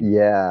setting?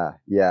 Yeah.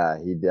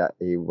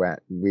 He went.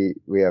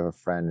 We have a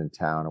friend in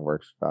town who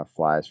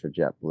flies for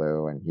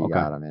JetBlue, and he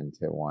got him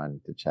into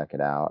one to check it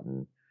out,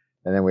 and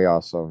then we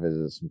also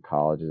visited some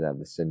colleges that have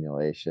the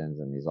simulations,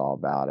 and he's all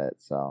about it.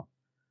 So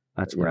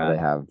that's rad. They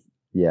have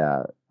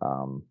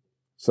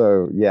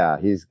So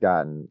he's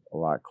gotten a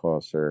lot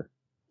closer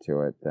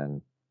to it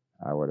than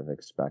I would have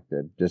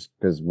expected. Just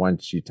because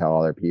once you tell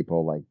other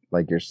people,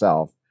 like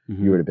yourself,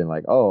 you would have been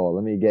like, "Oh,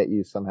 let me get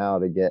you somehow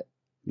to get,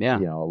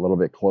 a little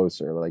bit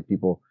closer." Like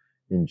people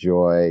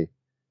enjoy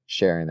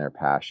sharing their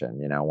passion,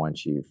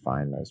 once you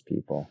find those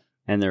people.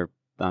 And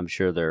I'm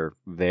sure they're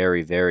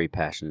very, very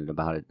passionate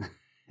about it.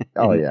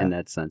 In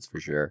that sense, for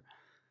sure.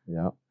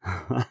 Yeah.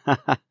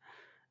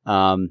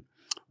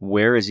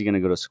 Where is he going to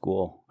go to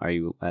school? Are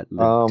you at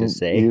to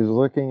say? He was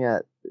looking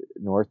at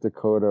North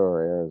Dakota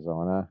or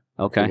Arizona.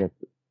 Okay.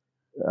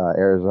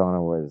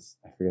 Arizona was,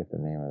 I forget the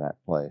name of that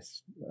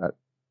place.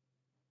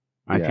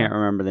 I can't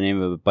remember the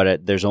name of it,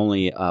 but there's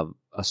only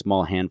a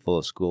small handful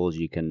of schools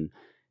you can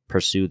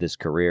pursue this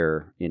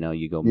career.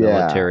 You go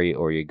military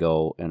or you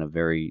go in a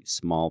very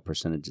small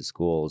percentage of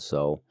schools.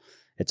 So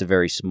it's a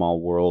very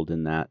small world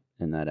in that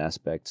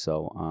aspect.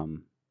 So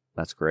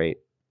that's great.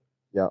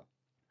 Yeah.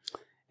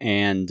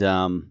 And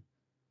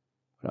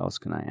what else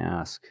can I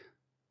ask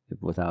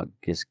without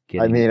just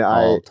getting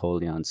all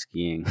totally on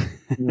skiing?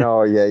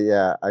 No,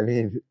 yeah. I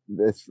mean,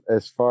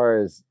 as far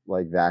as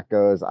like that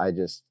goes, I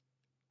just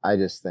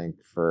think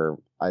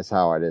that's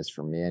how it is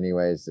for me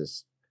anyways.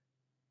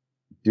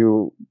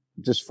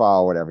 Just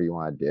follow whatever you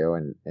want to do,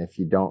 and if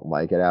you don't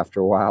like it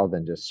after a while,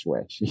 then just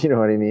switch. You know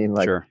what I mean?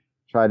 Like, sure.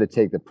 Try to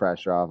take the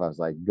pressure off. I was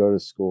like, go to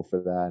school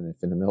for that, and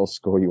if in the middle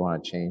school you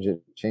want to change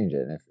it,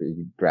 and if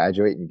you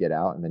graduate and you get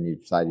out and then you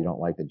decide you don't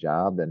like the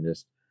job, then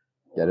just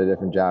get a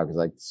different job. Because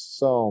like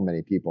so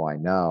many people I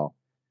know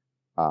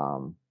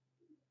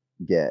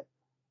get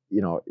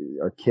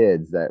are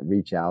kids that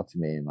reach out to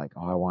me and like,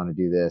 oh, I want to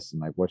do this,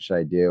 and like, what should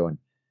I do? And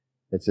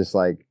it's just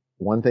like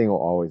one thing will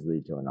always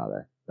lead to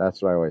another.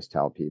 That's what I always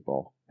tell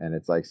people. And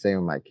it's like, same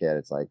with my kid.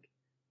 It's like,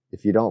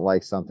 if you don't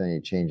like something and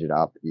you change it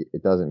up,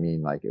 it doesn't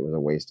mean like it was a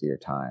waste of your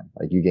time.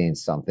 Like you gain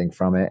something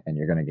from it, and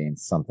you're going to gain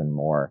something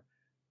more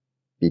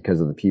because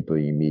of the people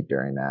you meet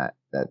during that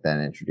then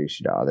introduce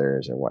you to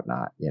others or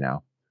whatnot,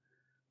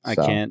 I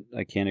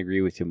can't agree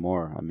with you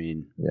more. I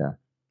mean,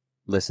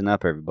 listen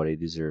up, everybody.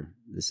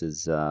 This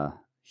is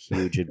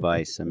huge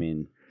advice. I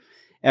mean,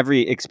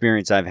 every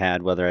experience I've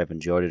had, whether I've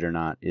enjoyed it or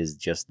not, is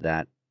just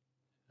that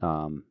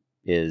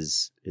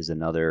is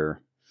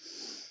another,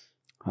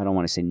 I don't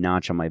want to say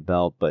notch on my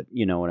belt, but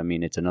you know what I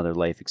mean? It's another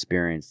life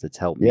experience that's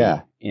helped me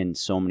in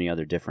so many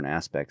other different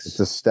aspects.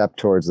 It's a step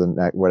towards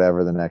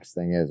whatever the next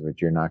thing is,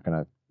 but you're not going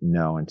to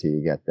know until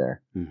you get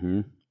there.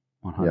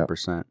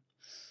 100%.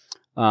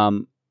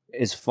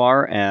 As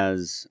far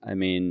as, I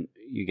mean,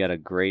 you got a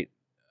great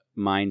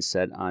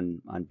mindset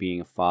on being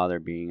a father,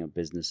 being a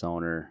business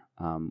owner.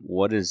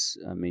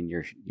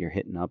 You're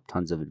hitting up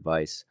tons of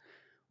advice.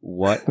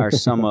 What are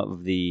some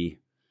of the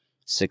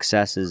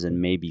successes and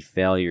maybe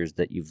failures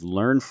that you've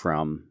learned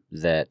from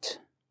that,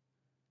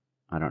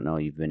 I don't know,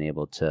 you've been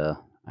able to,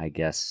 I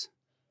guess,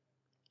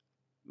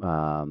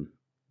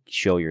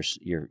 show your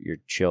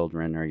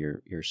children or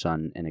your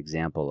son an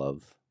example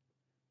of?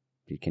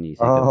 Can you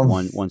think of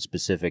one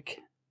specific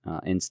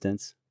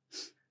instance?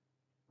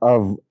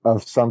 of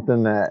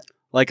something that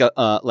like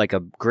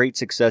a great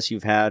success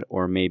you've had,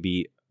 or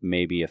maybe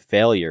a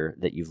failure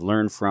that you've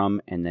learned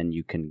from, and then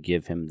you can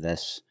give him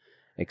this,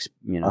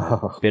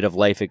 bit of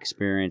life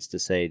experience to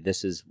say,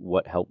 this is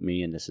what helped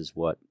me, and this is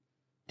what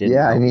didn't.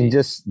 Yeah, I help mean, me.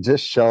 just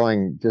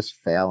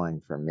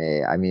failing for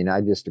me. I mean,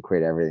 I just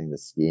equate everything to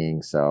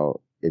skiing.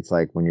 So it's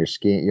like when you're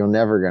skiing, you're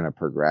never going to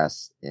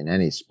progress in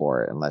any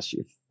sport unless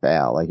you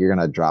fail. Like you're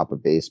going to drop a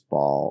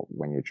baseball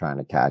when you're trying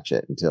to catch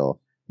it until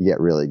you get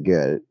really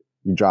good.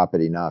 You drop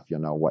it enough,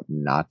 you'll know what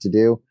not to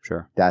do.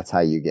 Sure. That's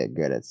how you get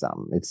good at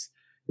something. It's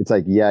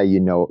like, yeah,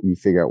 you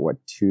figure out what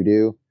to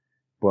do,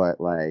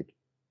 but like,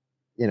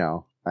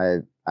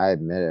 I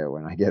admit it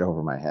when I get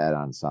over my head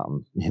on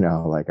something,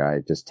 like I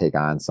just take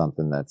on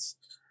something that's,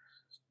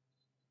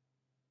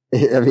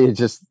 I mean, that's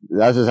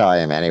just how I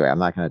am anyway. I'm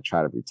not going to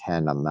try to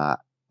pretend I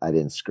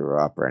didn't screw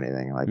up or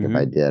anything. Like if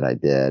I did, I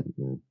did.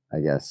 And I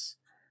guess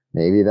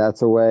maybe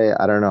that's a way.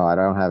 I don't know. I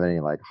don't have any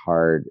like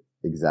hard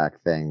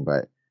exact thing,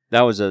 but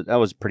that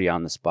was pretty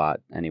on the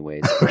spot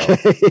anyways. So,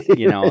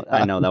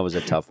 I know that was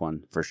a tough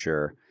one for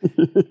sure.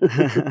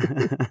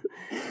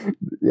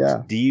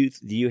 Yeah. Do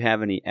you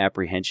have any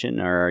apprehension,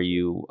 or are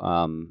you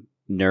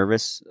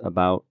nervous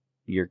about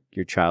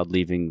your child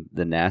leaving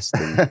the nest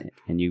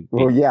and you?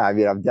 Well, yeah. I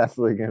mean, I'm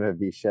definitely gonna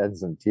be shedding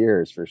some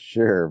tears for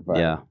sure, but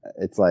yeah,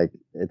 it's like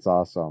it's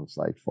also I'm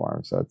psyched for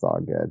him, so it's all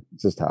good.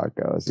 It's just how it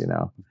goes,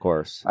 Of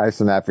course, I have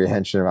some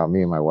apprehension about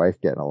me and my wife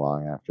getting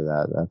along after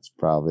that. That's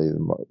probably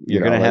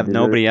you're gonna have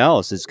nobody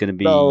else. It's gonna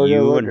be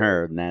you and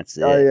her, and that's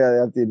it. Oh yeah,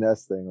 the empty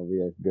nest thing will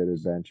be a good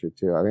adventure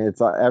too. I mean,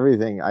 it's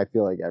everything. I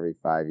feel like every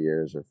 5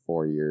 years or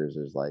 4 years,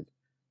 there's like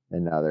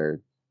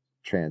another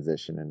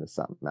transition into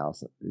something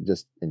else,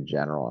 just in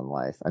general in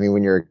life. I mean,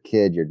 when you're a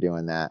kid, you're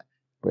doing that,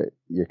 but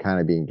you're kind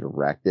of being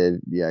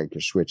directed. Yeah, like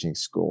you're switching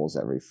schools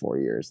every 4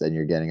 years, then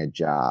you're getting a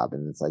job,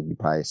 and it's like you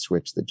probably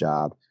switch the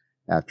job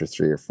after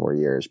 3 or 4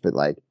 years. But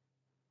like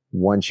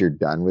once you're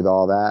done with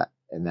all that,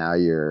 and now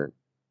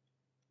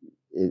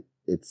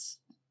it's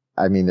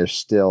I mean, there's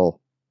still,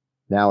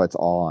 now it's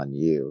all on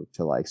you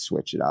to like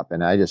switch it up.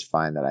 And I just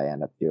find that I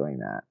end up doing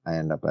that. I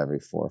end up every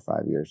 4 or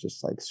 5 years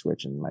just like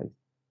switching my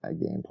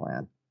game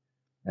plan.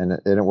 And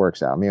it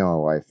works out. Me and my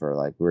wife are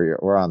like,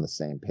 we're on the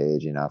same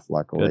page enough,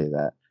 luckily,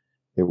 that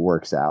it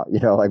works out.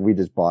 Like we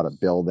just bought a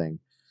building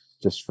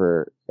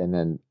and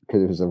then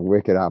because it was a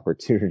wicked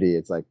opportunity,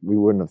 it's like we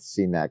wouldn't have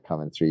seen that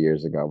coming 3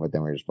 years ago. But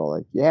then we just felt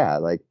like, yeah,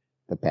 like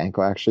the bank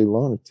will actually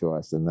loan it to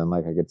us. And then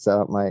like I could set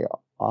up my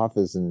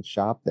office and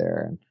shop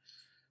there. And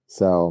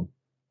so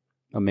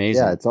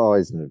amazing. Yeah, it's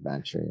always an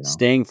adventure.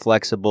 Staying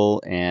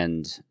flexible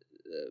and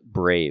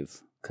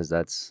brave, because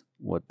that's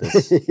what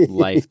this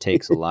life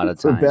takes a lot of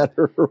time. For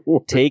better or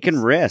worse.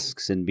 Taking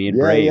risks and being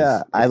brave.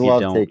 Yeah, I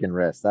love taking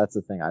risks. That's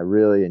the thing. I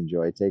really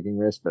enjoy taking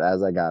risks, but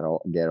as I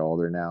get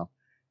older now,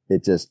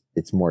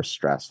 it's more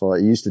stressful. I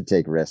used to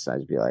take risks.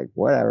 I'd be like,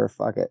 whatever,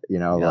 fuck it.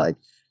 Like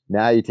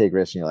now you take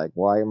risks and you're like,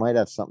 well, I might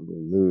have something to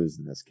lose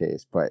in this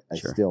case, but I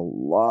still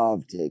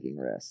love taking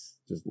risks.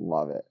 Just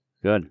love it.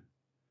 Good.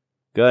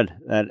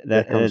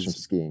 That comes from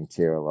skiing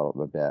too, a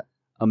little bit.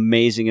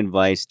 Amazing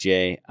advice,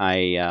 Jay.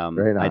 I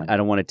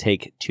don't want to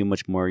take too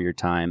much more of your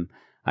time.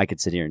 I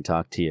could sit here and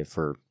talk to you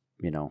for,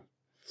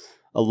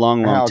 a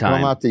long time.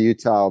 Come out to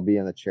Utah. I'll be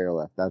in the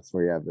chairlift. That's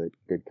where you have the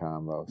good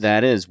combos.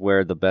 That is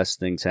where the best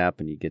things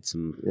happen. You get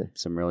some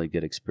really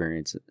good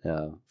experience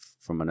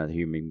from another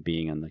human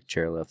being on the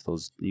chairlift.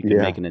 You can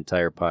make an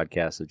entire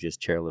podcast of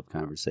just chairlift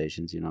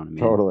conversations. You know what I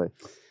mean? Totally.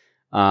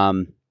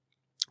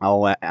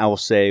 I will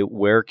say,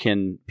 where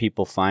can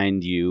people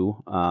find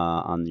you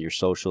on your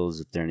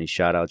socials? If there are any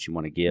shout outs you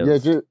want to give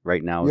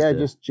right now?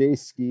 Just Jay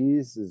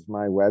Skis is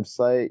my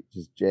website,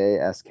 just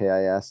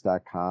jskis.com.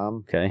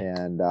 Okay.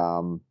 And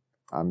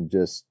I'm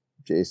just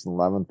Jason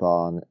Leventhal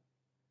on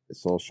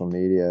social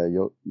media.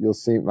 You'll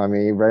see, I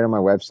mean, right on my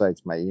website,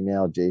 it's my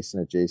email,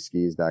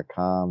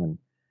 jason@jskis.com. And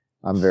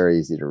I'm very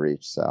easy to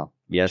reach. So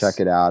check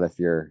it out if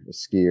you're a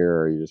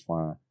skier or you just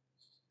want to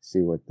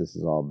see what this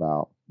is all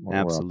about.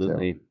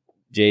 Absolutely.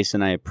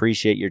 Jason, I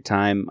appreciate your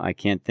time. I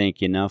can't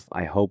thank you enough.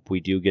 I hope we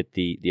do get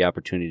the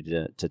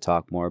opportunity to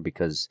talk more,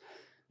 because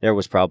there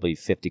was probably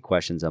 50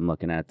 questions I'm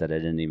looking at that I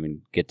didn't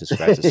even get to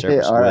scratch the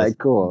surface all right,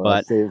 cool.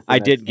 But I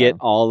did get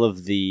all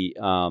of the,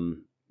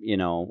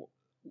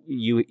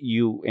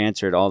 you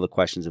answered all the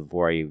questions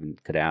before I even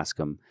could ask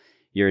them.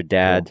 You're a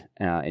dad,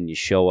 and you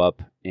show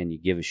up and you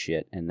give a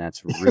shit, and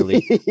that's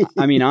really,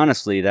 I mean,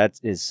 honestly, that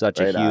is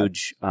such a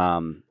huge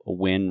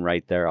win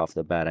right there off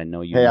the bat. I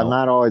know you. Hey, I'm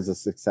not always a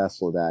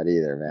successful dad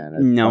either,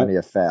 man. Plenty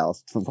of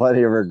fails,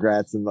 plenty of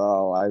regrets, and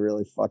I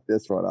really fucked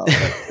this one up.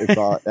 It's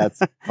all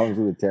comes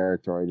with the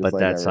territory. But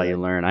that's how you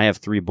learn. I have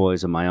 3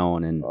 boys of my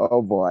own, and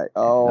oh boy,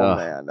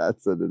 man,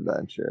 that's an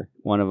adventure.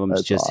 One of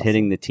them's just awesome.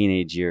 Hitting the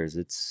teenage years.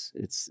 It's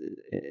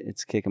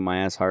kicking my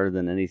ass harder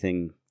than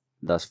anything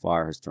thus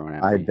far has thrown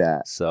at me. I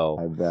bet. So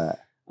I bet.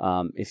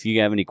 If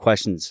you have any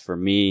questions for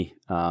me,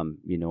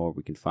 you know where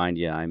we can find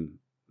you. I'm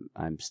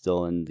I'm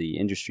still in the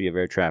industry of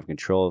air traffic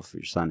control. If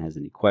your son has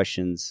any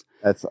questions,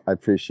 I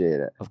appreciate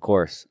it. Of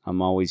course,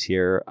 I'm always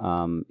here.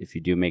 If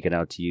you do make it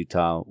out to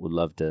Utah, would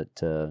love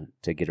to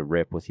get a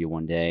rip with you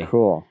one day.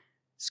 Cool.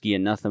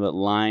 Skiing nothing but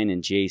line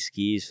and J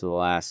skis for the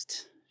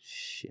last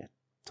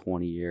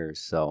 20 years.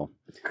 So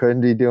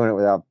couldn't be doing it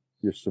without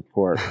your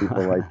support.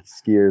 People like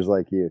skiers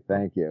like you.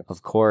 Thank you.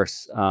 Of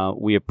course.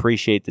 We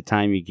appreciate the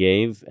time you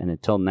gave. And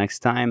until next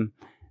time,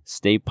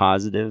 stay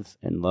positive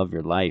and love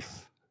your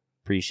life.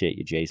 Appreciate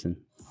you, Jason.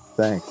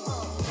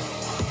 Thanks.